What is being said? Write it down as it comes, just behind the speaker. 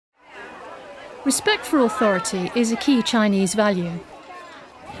Respect for authority is a key Chinese value.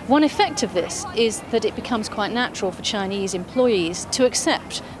 One effect of this is that it becomes quite natural for Chinese employees to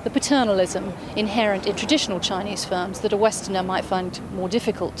accept the paternalism inherent in traditional Chinese firms that a Westerner might find more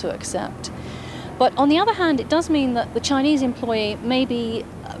difficult to accept. But on the other hand, it does mean that the Chinese employee may be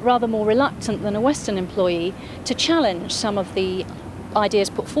rather more reluctant than a Western employee to challenge some of the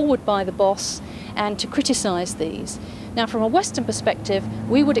ideas put forward by the boss and to criticise these. Now, from a Western perspective,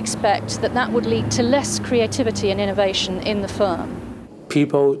 we would expect that that would lead to less creativity and innovation in the firm.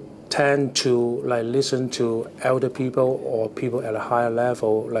 People tend to listen to elder people or people at a higher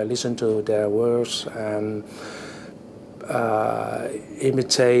level, listen to their words and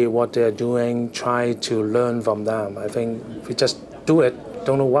imitate what they're doing, try to learn from them. I think we just do it,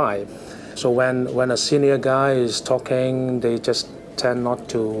 don't know why. So when a senior guy is talking, they just tend not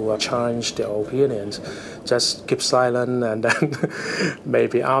to challenge their opinions, just keep silent, and then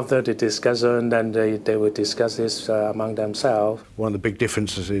maybe after the discussion, then they will discuss this among themselves. One of the big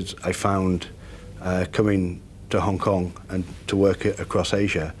differences is I found coming to Hong Kong and to work across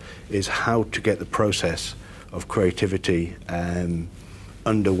Asia is how to get the process of creativity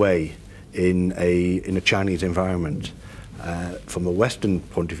underway in a Chinese environment. From a Western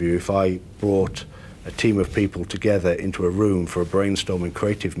point of view, if I brought a team of people together into a room for a brainstorming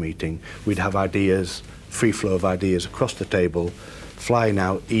creative meeting, we'd have ideas, free flow of ideas across the table, flying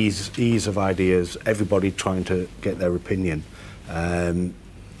out, ease of ideas, everybody trying to get their opinion.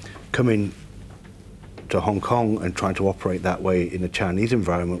 Coming to Hong Kong and trying to operate that way in a Chinese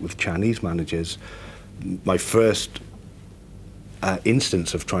environment with Chinese managers, my first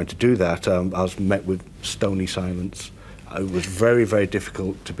instance of trying to do that, I was met with stony silence. It was very, very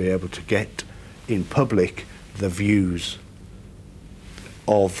difficult to be able to get in public the views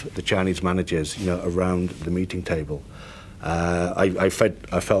of the Chinese managers, around the meeting table. I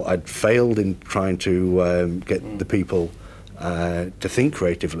felt I'd failed in trying to get the people to think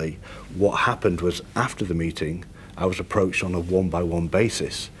creatively. What happened was, after the meeting, I was approached on a one-by-one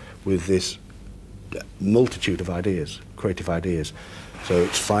basis with this multitude of ideas, creative ideas. So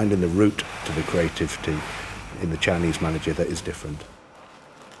it's finding the route to the creativity in the Chinese manager that is different.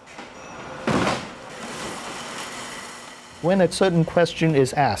 When a certain question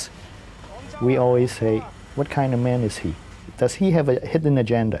is asked, we always say, what kind of man is he? Does he have a hidden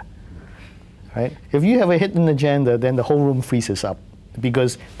agenda? Right? If you have a hidden agenda, then the whole room freezes up,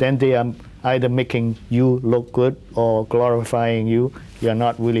 because then they are either making you look good or glorifying you. You're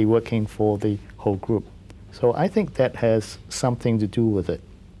not really working for the whole group. So I think that has something to do with it.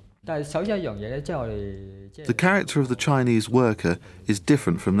 The character of the Chinese worker is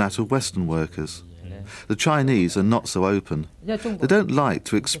different from that of Western workers. The Chinese are not so open. They don't like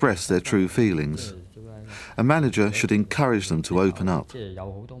to express their true feelings. A manager should encourage them to open up.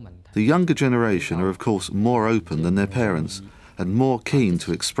 The younger generation are, of course, more open than their parents and more keen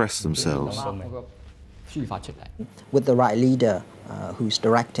to express themselves. With the right leader who's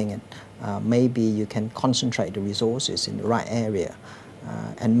directing it, maybe you can concentrate the resources in the right area.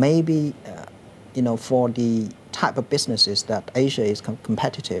 And maybe, for the type of businesses that Asia is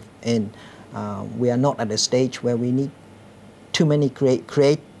competitive in, we are not at a stage where we need too many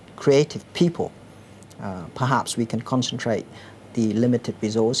creative people. Perhaps we can concentrate the limited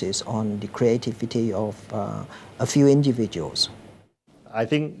resources on the creativity of a few individuals. I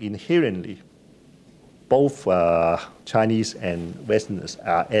think inherently, both Chinese and Westerners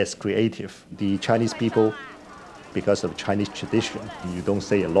are as creative. The Chinese people, because of Chinese tradition, you don't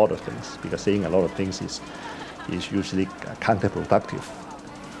say a lot of things, because saying a lot of things is usually counterproductive.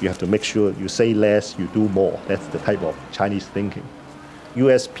 You have to make sure you say less, you do more. That's the type of Chinese thinking.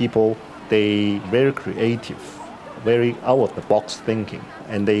 US people, they very creative, very out-of-the-box thinking,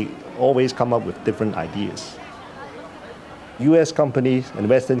 and they always come up with different ideas. US companies and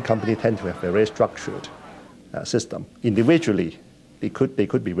Western companies tend to have a very structured system. Individually, they could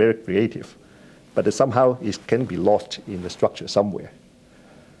be very creative, but somehow it can be lost in the structure somewhere.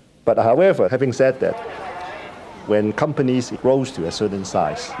 But however, having said that, when companies grow to a certain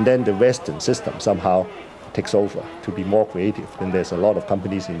size, then the Western system somehow takes over to be more creative. Then there's a lot of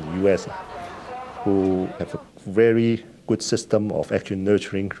companies in the US who have a very good system of actually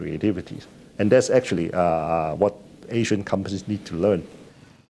nurturing creativity. And that's actually what Asian companies need to learn.